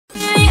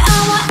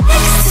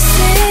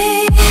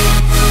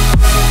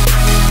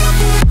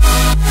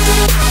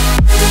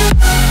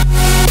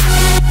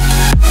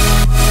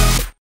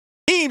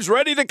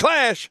ready to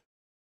clash.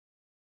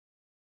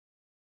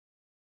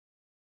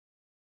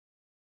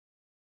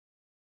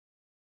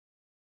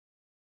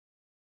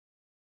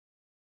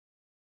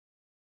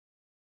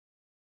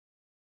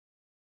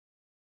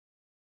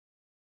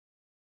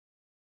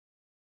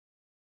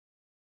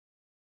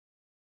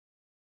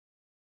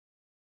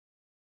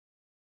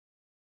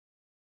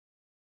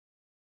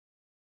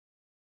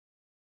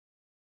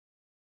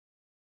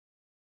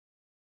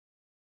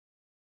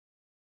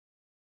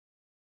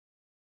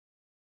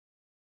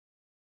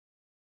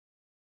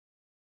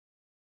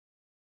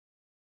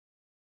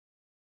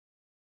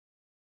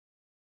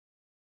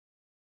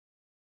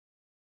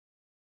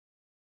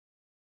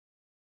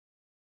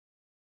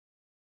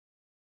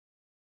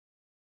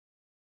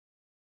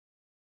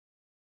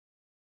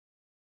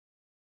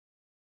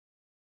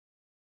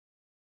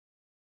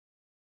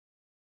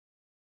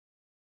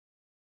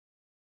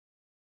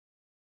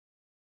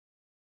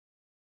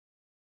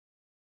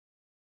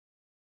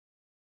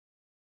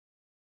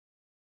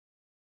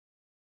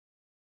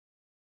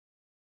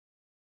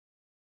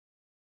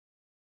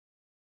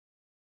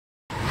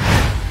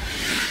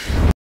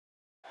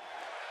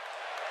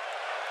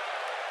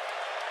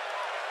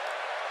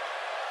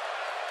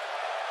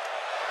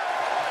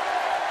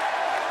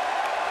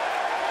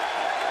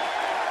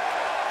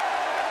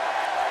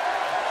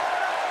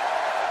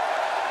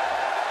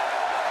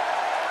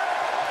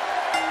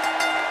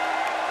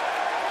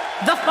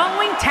 The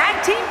following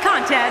tag team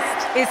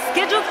contest is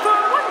scheduled for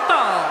one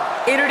fall.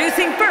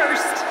 Introducing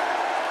first,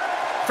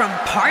 from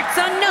parts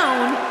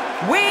unknown,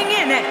 weighing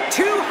in at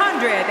 225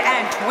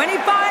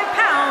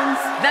 pounds,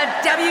 the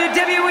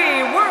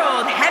WWE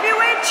World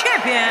Heavyweight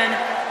Champion,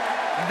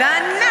 The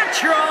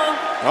Natural.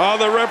 Oh,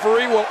 the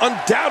referee will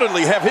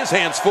undoubtedly have his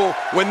hands full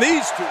when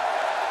these two...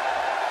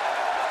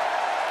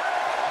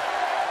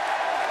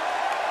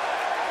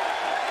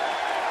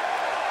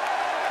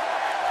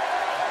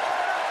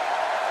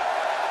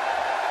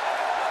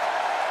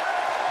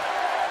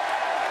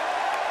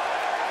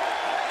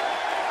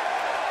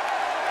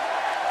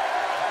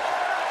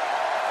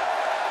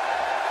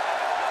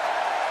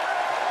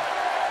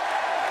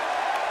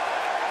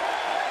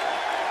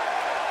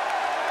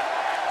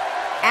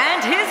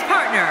 And his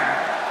partner,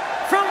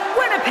 from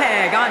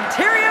Winnipeg,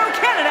 Ontario,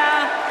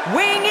 Canada,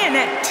 weighing in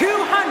at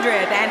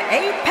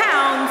 208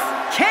 pounds,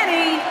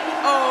 Kenny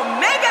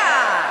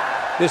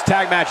Omega. This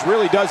tag match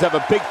really does have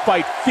a big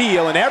fight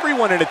feel, and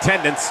everyone in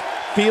attendance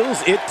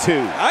feels it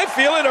too. I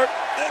feel it, or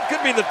it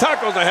could be the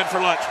tacos I had for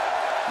lunch.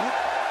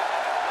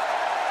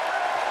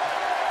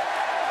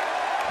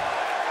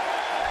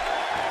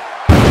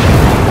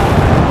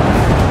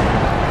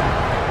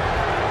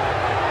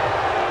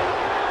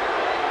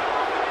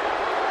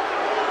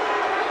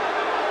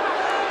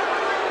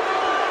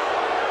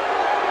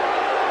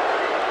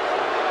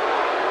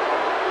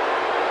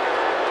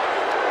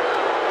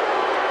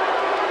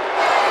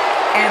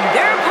 And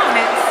their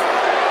opponents,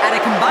 at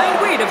a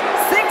combined weight of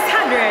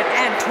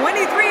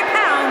 623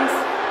 pounds,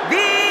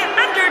 The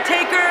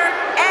Undertaker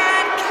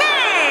and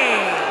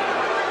Kane,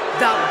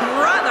 the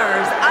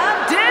Brothers of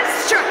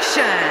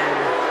Destruction.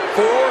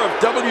 Four of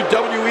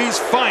WWE's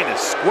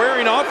finest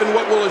squaring off in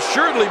what will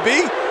assuredly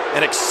be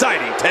an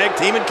exciting tag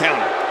team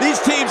encounter.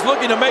 These teams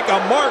looking to make a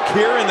mark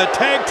here in the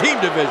tag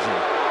team division.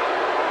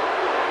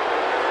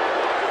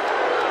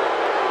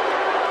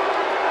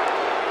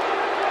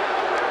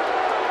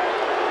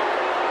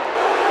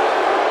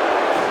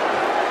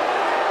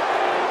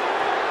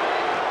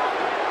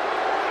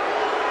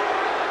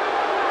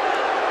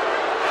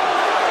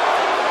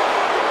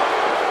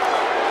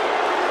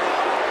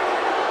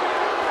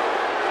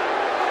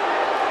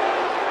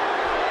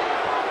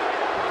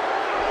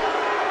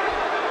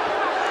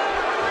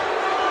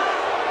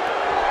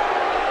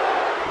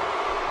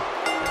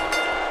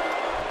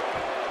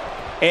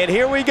 And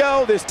here we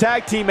go. This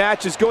tag team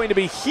match is going to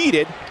be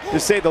heated, to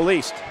say the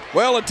least.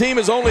 Well, a team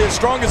is only as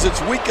strong as its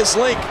weakest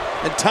link,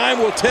 and time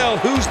will tell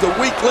who's the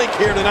weak link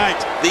here tonight.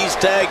 These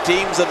tag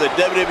teams of the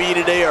WWE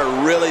today are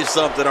really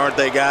something, aren't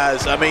they,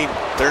 guys? I mean,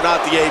 they're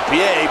not the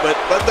APA,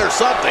 but they're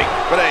something.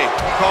 But hey,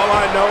 all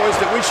I know is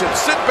that we should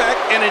sit back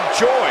and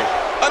enjoy.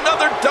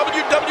 Another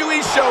WWE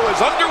show is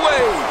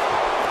underway.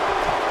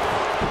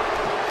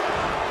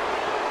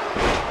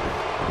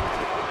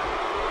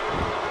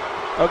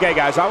 Okay,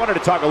 guys, I wanted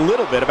to talk a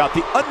little bit about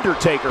The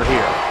Undertaker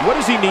here. What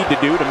does he need to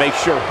do to make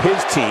sure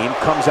his team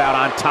comes out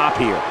on top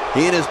here?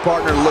 He and his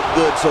partner look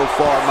good so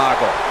far,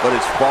 Michael, but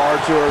it's far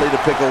too early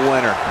to pick a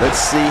winner. Let's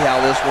see how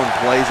this one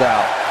plays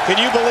out. Can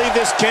you believe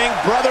this, King?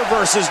 Brother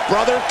versus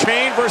brother,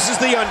 Kane versus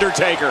The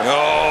Undertaker.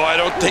 Oh, I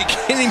don't think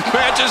any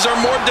matches are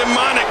more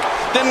demonic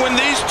than when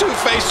these two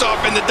face off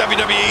in the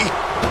WWE.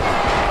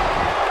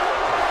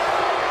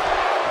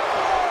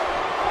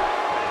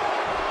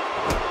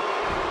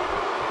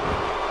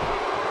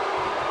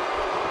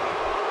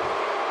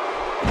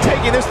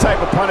 Taking this type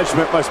of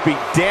punishment must be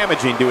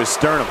damaging to his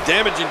sternum.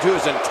 Damaging to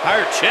his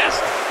entire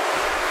chest.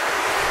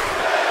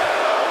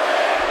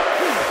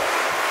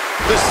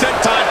 The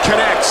senton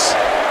connects.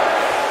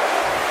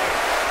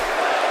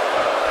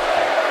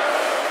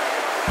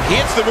 He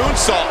hits the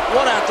moonsault.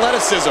 What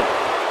athleticism.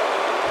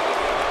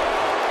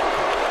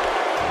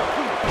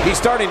 He's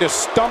starting to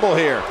stumble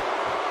here.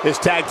 This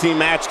tag team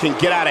match can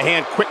get out of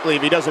hand quickly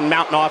if he doesn't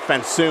mount an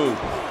offense soon.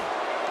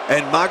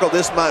 And Michael,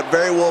 this might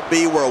very well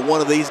be where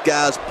one of these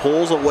guys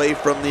pulls away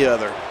from the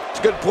other. It's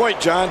a good point,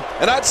 John.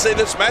 And I'd say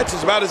this match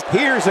is about as...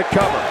 Here's a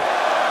cover.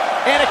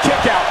 And a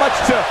kick out, much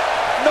to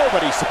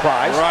nobody's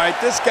surprise. Right,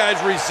 this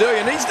guy's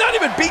resilient. He's not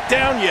even beat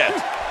down yet.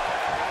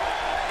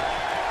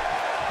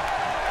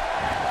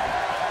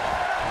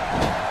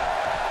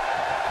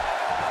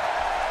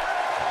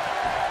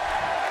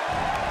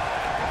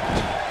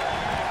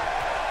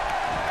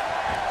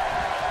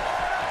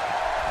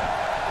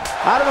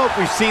 I don't know if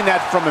we've seen that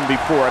from him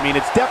before. I mean,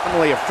 it's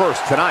definitely a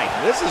first tonight.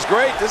 This is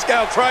great. This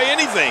guy will try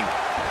anything.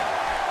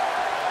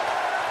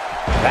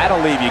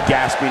 That'll leave you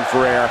gasping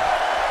for air.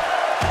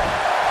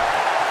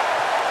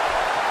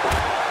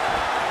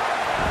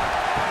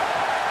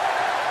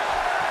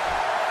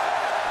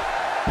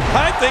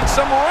 I think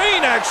some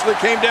rain actually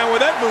came down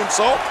with that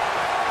moonsault.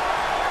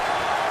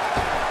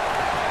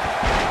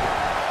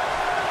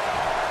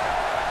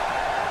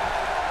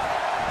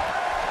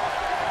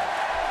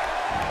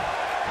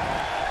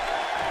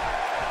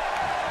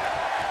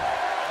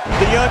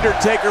 The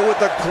Undertaker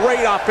with a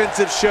great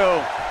offensive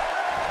show.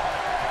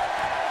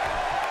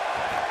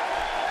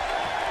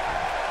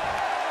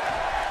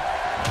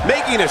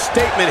 Making a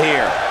statement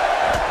here.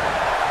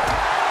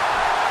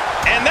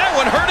 And that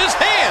one hurt his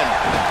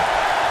hand.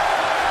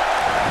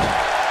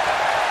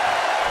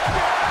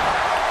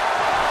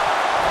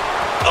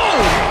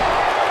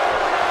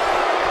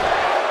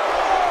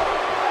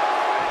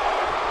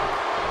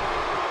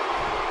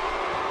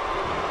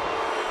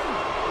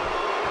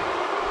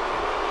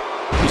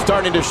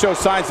 Starting to show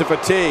signs of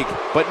fatigue,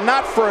 but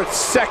not for a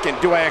second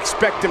do I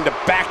expect him to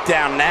back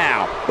down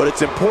now. But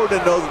it's important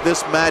to know that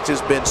this match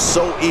has been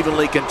so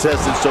evenly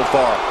contested so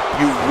far.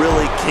 You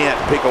really can't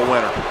pick a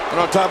winner. And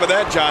on top of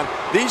that, John,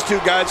 these two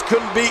guys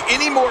couldn't be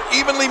any more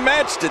evenly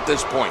matched at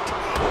this point.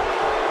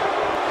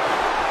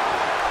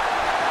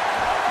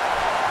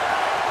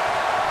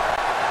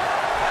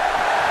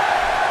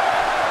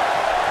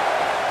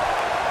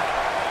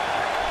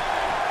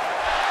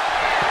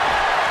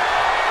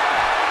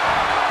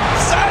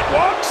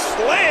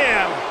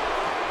 Slam!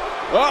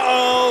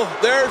 Uh-oh,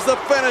 there's the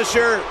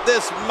finisher.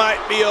 This might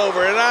be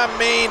over, and I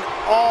mean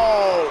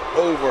all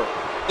over.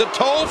 The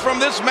toll from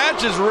this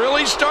match is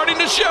really starting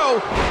to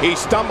show. He's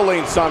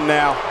stumbling some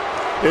now.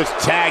 This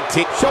tag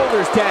team,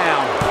 shoulders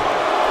down.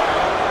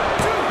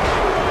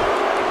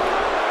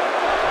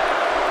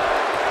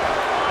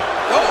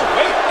 Oh,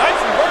 wait,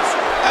 nice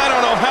reversal. I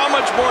don't know how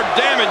much more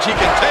damage he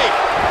can take.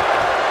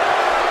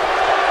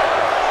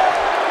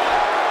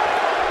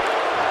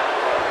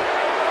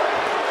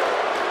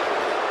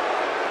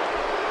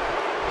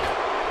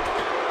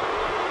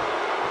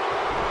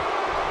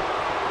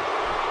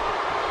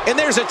 And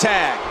there's a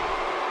tag.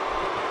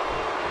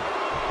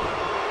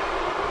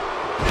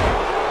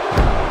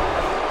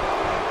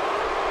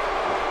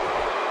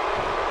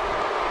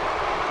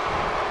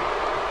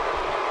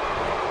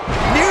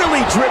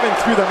 Nearly driven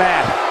through the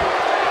mat.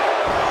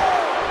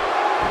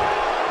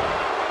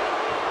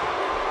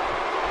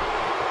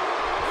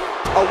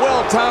 A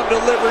well-timed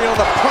delivery on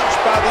the punch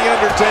by The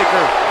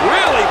Undertaker.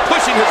 Really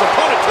pushing his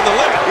opponent to the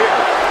limit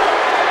here.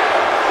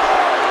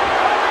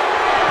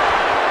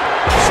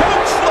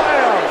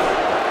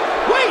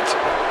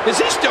 Is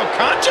he still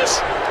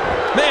conscious?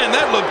 Man,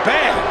 that looked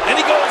bad. And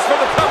he goes for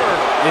the cover.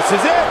 This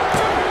is it.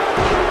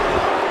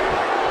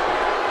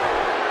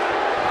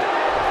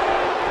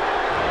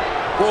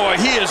 Boy,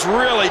 he is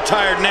really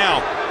tired now.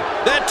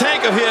 That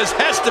tank of his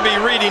has to be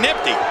reading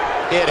empty.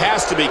 It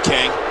has to be,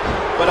 King.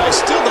 But I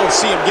still don't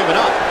see him giving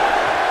up.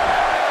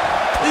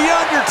 The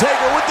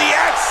Undertaker with the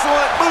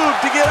excellent move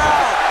to get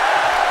out.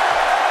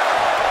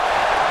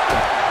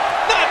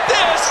 Not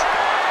this.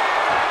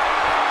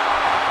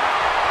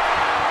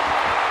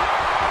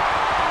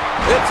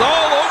 It's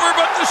all over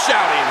but the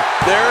shouting.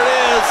 There it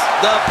is,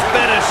 the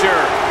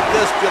finisher.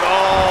 This could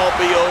all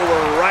be over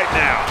right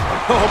now.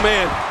 Oh,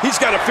 man, he's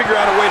got to figure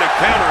out a way to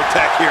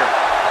counterattack here.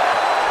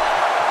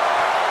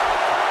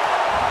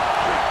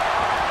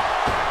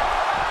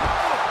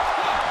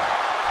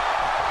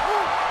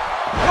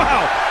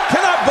 Wow,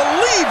 cannot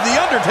believe The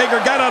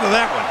Undertaker got out of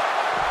that one.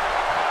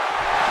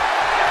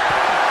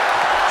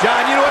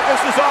 John, you know what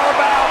this is all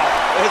about?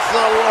 It's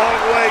a long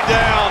way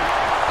down.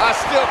 I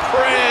still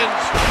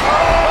cringe.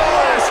 Oh,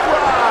 last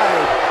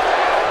ride.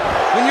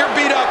 When you're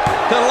beat up,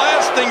 the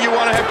last thing you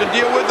want to have to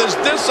deal with is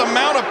this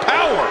amount of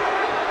power.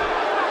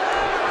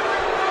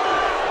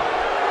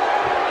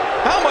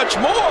 How much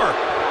more?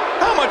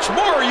 How much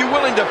more are you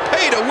willing to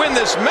pay to win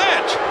this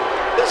match?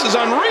 This is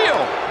unreal.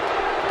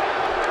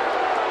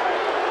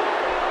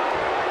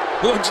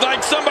 Looks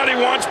like somebody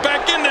wants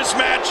back in this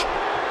match.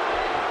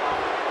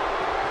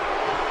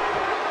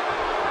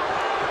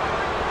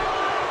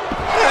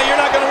 You're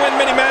not going to win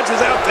many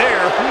matches out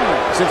there.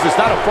 Since it's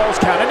not a false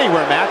count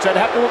anywhere match, I'd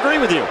have to agree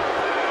with you.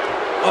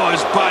 Oh,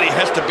 his body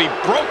has to be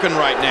broken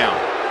right now.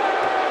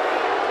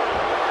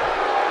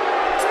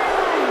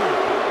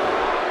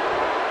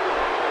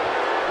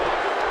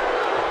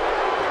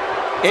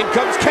 In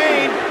comes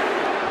Kane.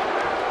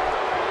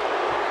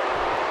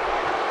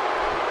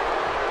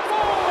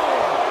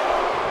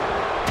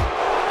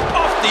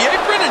 Off the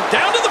apron and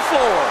down to the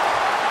floor.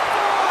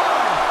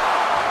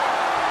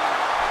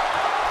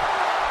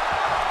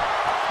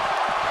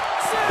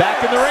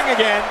 Back in the ring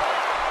again.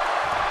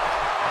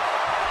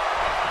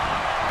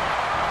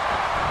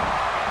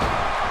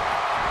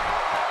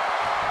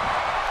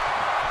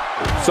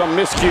 Some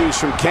miscues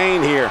from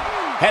Kane here.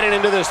 Heading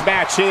into this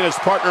match, he and his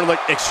partner look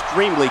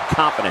extremely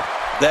confident.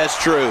 That's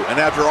true. And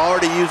after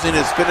already using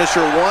his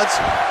finisher once,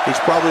 he's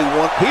probably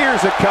won.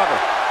 Here's a cover.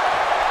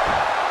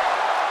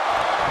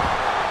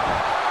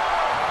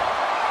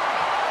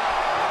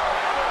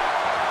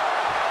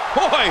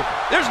 Boy,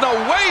 there's no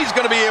way he's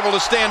going to be able to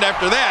stand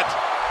after that.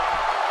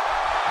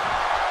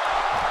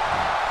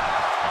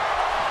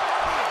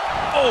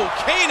 Oh,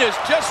 Kane is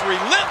just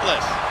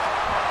relentless.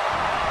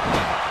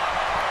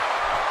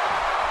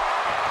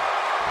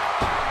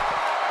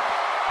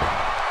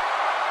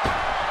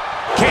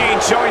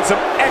 Kane showing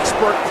some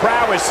expert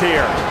prowess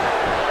here.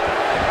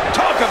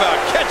 Talk about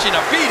catching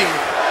a beating.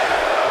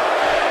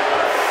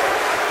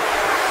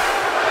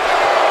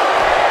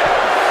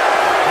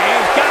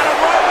 Kane's got him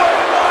right where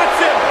he wants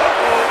him.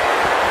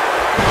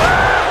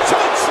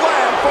 Choke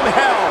slam from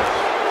hell.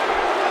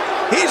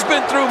 He's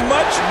been through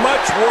much,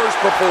 much worse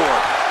before.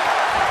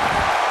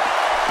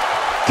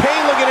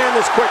 Kane looking to end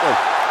this quickly.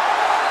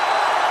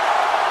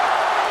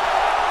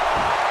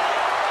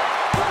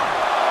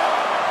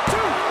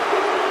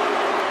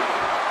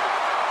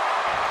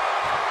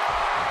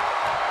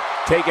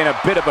 Taking a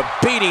bit of a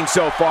beating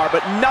so far,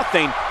 but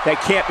nothing that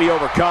can't be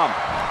overcome.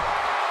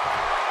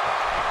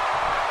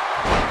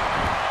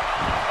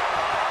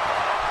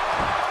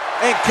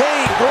 And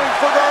Kane going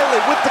for early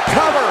with the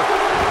cover.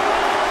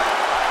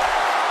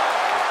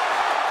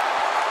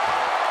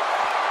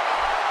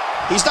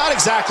 He's not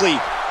exactly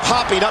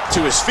hopping up to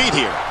his feet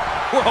here.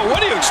 Well,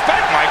 what do you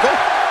expect, Michael?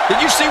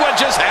 Did you see what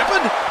just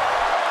happened?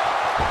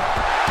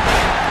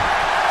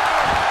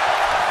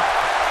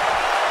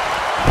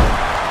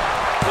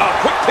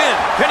 Quick pin.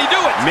 Can he do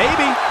it?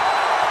 Maybe.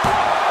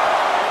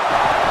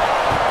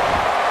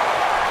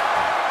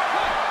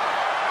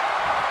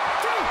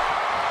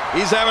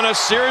 He's having a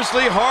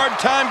seriously hard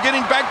time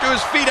getting back to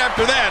his feet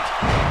after that.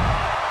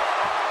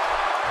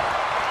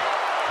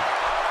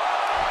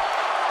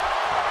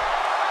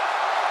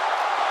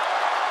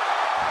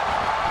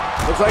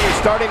 Looks like he's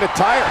starting to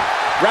tire.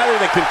 Rather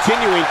than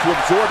continuing to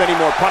absorb any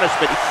more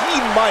punishment,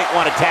 he might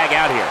want to tag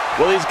out here.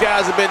 Well, these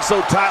guys have been so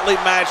tightly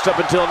matched up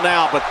until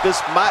now, but this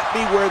might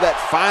be where that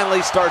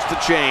finally starts to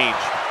change.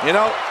 You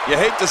know, you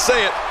hate to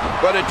say it,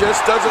 but it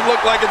just doesn't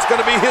look like it's going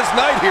to be his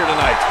night here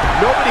tonight.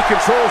 Nobody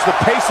controls the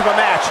pace of a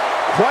match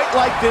quite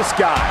like this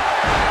guy.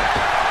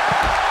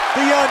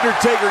 The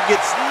Undertaker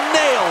gets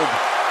nailed.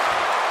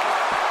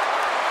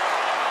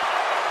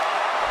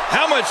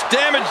 How much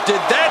damage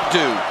did that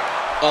do?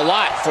 A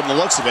lot from the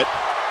looks of it.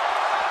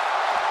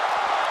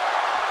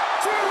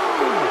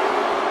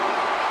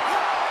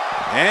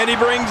 And he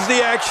brings the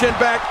action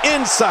back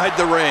inside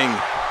the ring.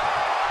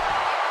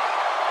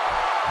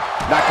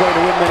 Not going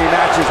to win many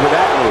matches with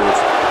that move.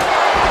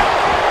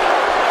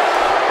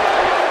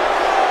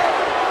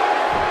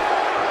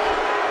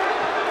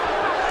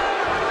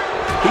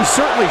 He's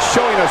certainly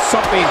showing us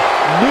something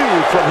new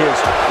from his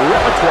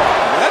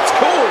repertoire. That's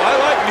cool. I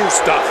like new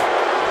stuff.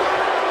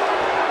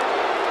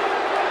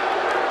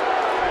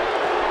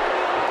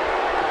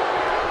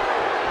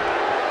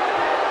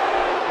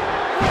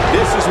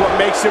 This is what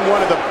makes him one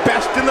of the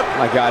best in the...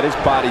 My God, his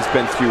body's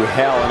been through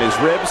hell, and his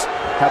ribs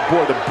have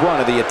bore the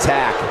brunt of the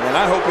attack. And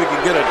I hope we can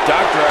get a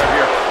doctor out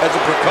here as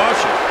a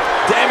precaution.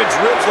 Damaged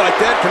ribs like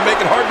that can make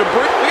it hard to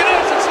breathe. Look at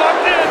this, it's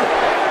locked in.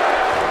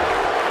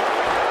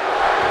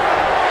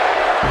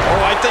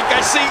 Oh, I think I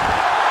see.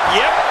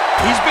 Yep,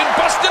 he's been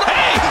busted.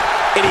 Hey!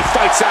 And he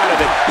fights out of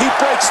it. He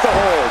breaks the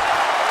hold.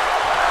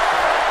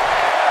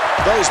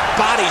 Those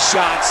body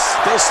shots,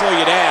 they'll slow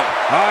you down.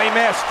 Oh, he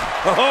missed.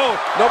 Oh,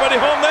 nobody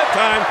home that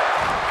time.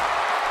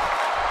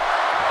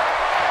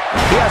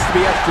 He has to be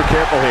extra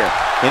careful here.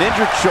 An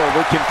injured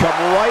shoulder can come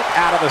right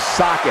out of the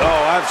socket.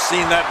 Oh, I've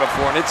seen that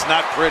before, and it's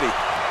not pretty.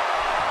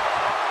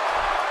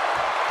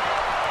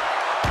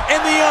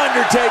 And the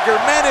Undertaker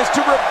managed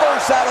to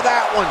reverse out of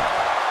that one.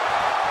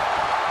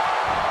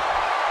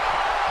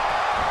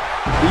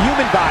 The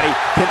human body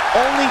can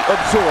only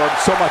absorb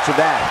so much of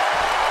that.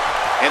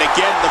 And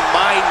again, the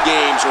mind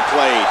games are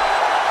played.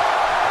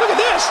 Look at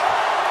this.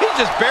 He's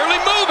just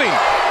barely moving.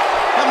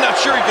 I'm not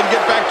sure he can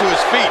get back to his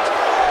feet.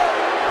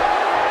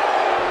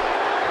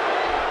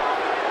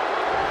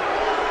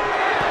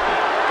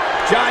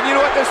 John, you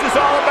know what this is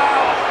all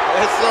about?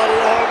 It's a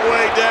long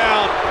way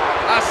down.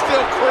 I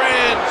still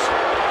cringe.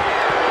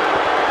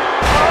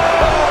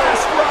 Oh,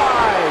 that's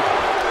right.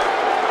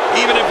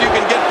 Even if you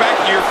can get back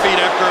to your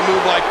feet after a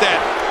move like that,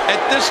 at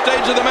this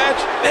stage of the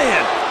match,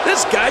 man,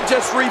 this guy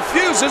just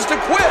refuses to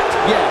quit.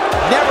 Yeah,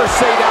 never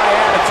say die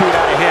attitude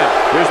out of him.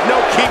 There's no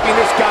keeping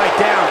this guy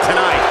down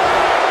tonight.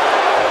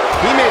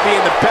 He may be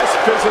in the best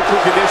physical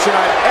condition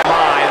I've ever.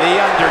 My, the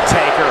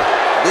Undertaker.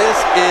 This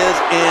is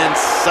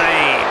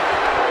insane.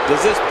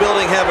 Does this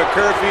building have a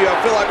curfew? I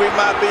feel like we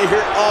might be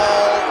here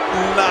all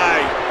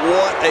night.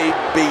 What a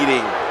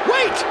beating.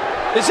 Wait,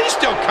 is he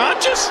still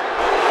conscious?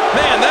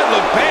 Man, that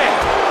looked bad.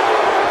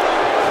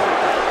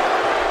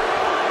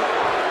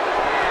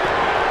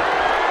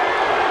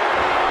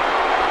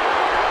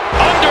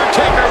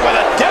 Undertaker with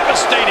a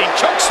devastating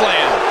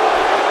chokeslam.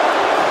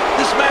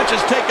 This match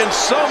has taken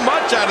so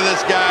much out of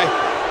this guy.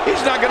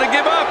 He's not going to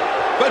give up.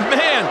 But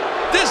man,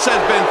 this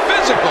has been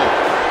physical.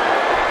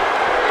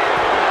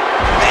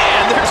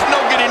 Man, there's no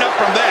getting up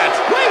from that.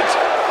 Wait,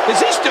 is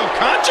he still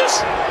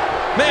conscious?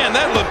 Man,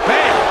 that looked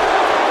bad.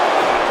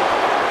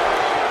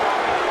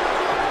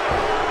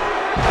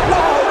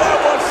 Whoa, that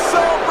was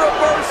some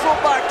reversal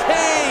by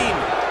Kane.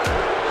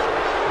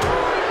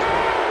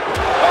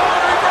 Oh,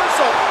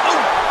 reversal. Oh.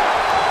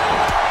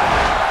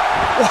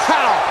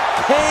 Wow,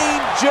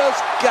 Kane just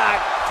got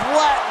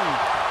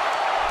flattened.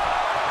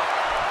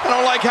 I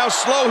don't like how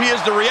slow he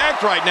is to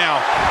react right now.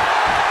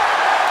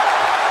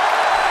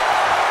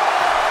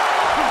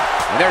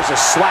 And there's a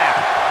slap.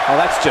 Oh,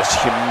 that's just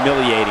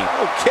humiliating.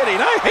 No kidding.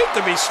 I hate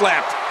to be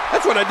slapped.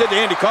 That's what I did to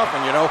Andy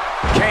Kaufman, you know.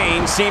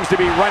 Kane seems to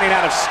be running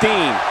out of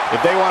steam.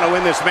 If they want to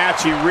win this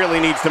match, he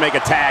really needs to make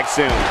a tag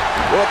soon.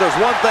 Well, there's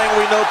one thing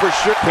we know for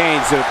sure.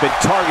 Kane's have been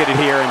targeted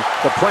here, and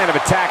the plan of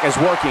attack is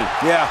working.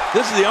 Yeah,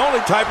 this is the only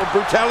type of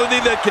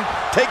brutality that can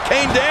take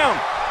Kane down.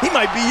 He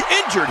might be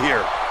injured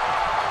here.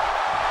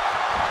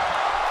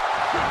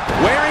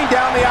 Wearing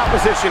down the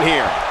opposition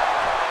here.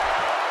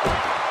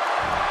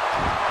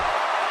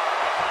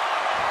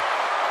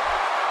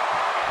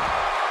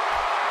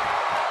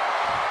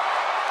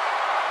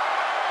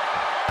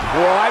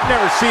 Well, I've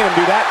never seen him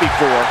do that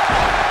before.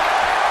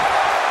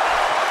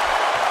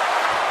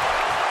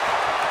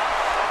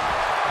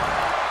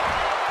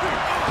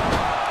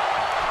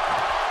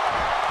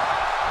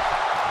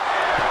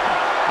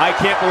 I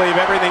can't believe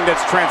everything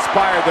that's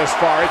transpired thus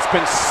far. It's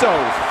been so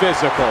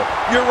physical.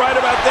 You're right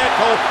about that,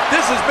 Cole.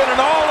 This has been an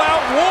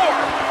all-out war.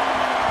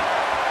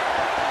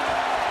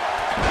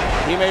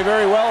 He may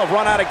very well have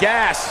run out of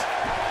gas.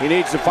 He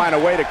needs to find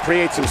a way to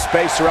create some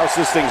space or else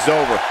this thing's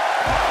over.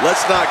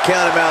 Let's not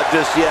count him out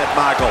just yet,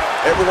 Michael.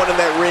 Everyone in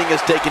that ring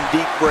is taking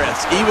deep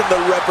breaths, even the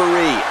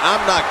referee.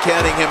 I'm not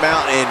counting him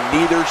out, and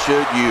neither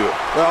should you.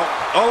 Well,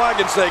 all I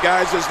can say,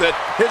 guys, is that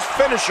his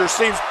finisher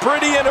seems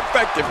pretty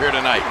ineffective here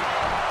tonight.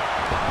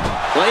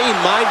 Playing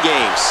mind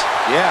games.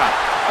 Yeah,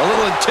 a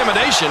little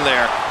intimidation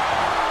there.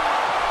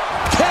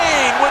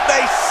 Kane with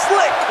a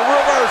slick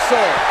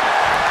reversal.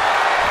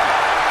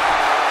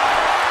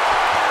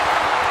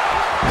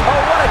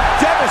 Oh, what a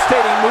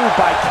devastating move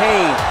by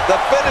Kane.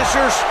 The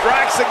finisher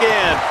strikes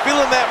again.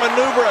 Feeling that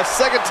maneuver a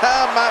second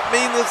time might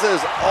mean this is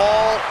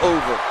all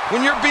over.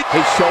 When you're beat,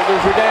 His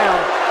shoulders are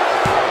down.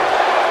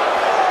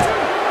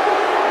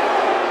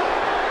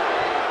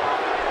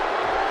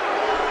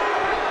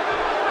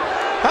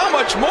 how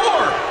much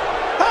more?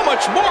 How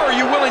much more are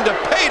you willing to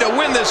pay to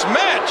win this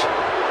match?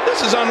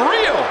 This is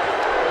unreal.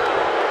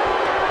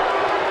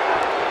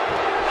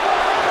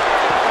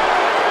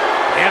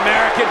 The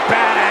American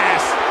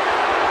Badass.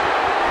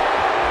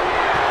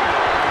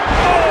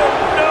 Oh,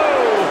 no!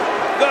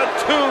 The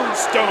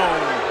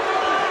Tombstone.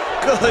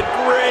 Good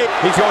grief.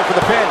 He's going for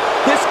the pin.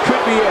 This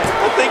could be it.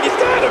 I think he's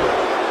got him.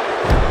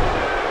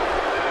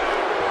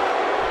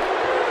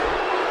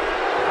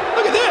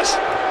 Look at this.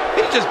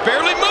 He's just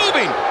barely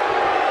moving.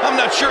 I'm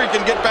not sure he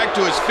can get back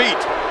to his feet.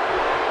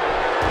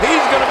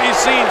 He's going to be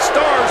seeing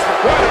stars for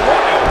quite a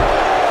while.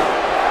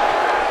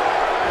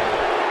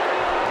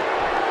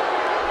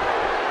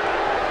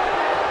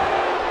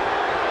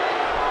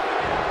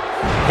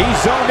 He's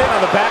zoned in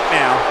on the back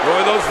now.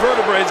 Boy, those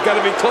vertebrae got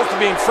to be close to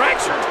being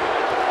fractured.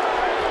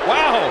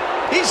 Wow,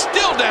 he's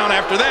still down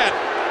after that.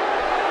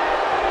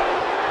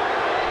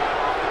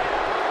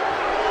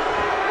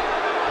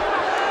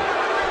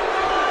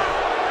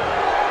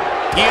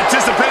 He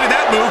anticipated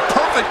that move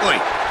perfectly.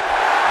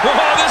 Oh,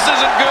 this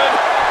isn't good.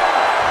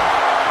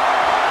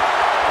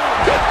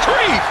 Good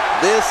grief.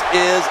 This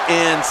is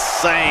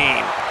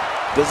insane.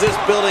 Does this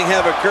building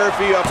have a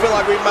curfew? I feel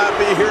like we might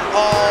be here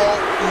all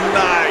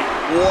night.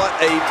 What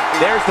a...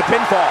 There's the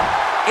pinfall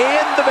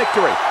and the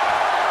victory.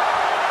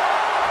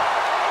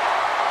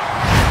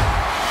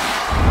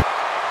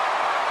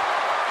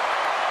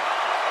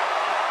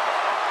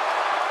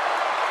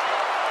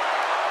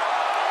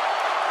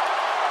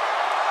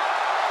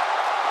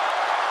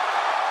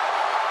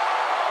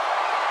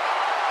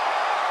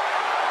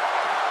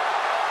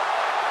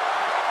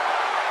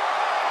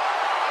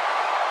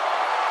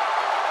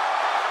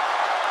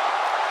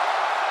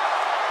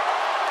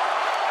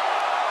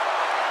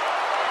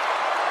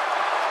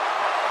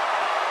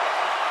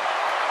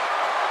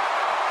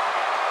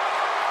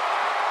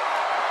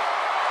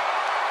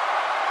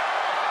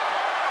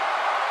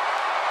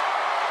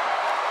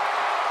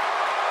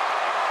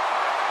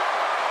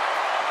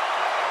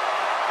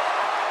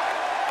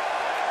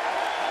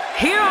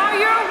 Here are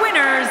your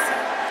winners,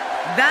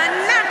 the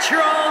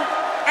Natural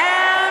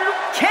and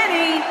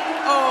Kenny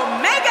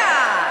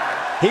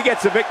Omega. He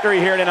gets a victory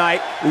here tonight.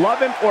 Love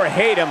him or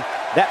hate him,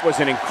 That was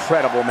an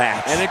incredible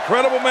match. An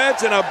incredible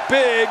match and a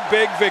big,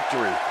 big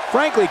victory.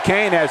 Frankly,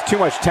 Kane has too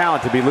much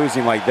talent to be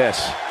losing like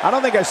this. I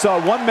don't think I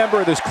saw one member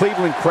of this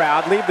Cleveland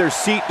crowd leave their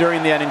seat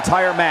during that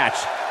entire match.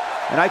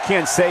 And I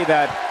can't say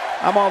that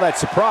I'm all that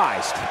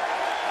surprised.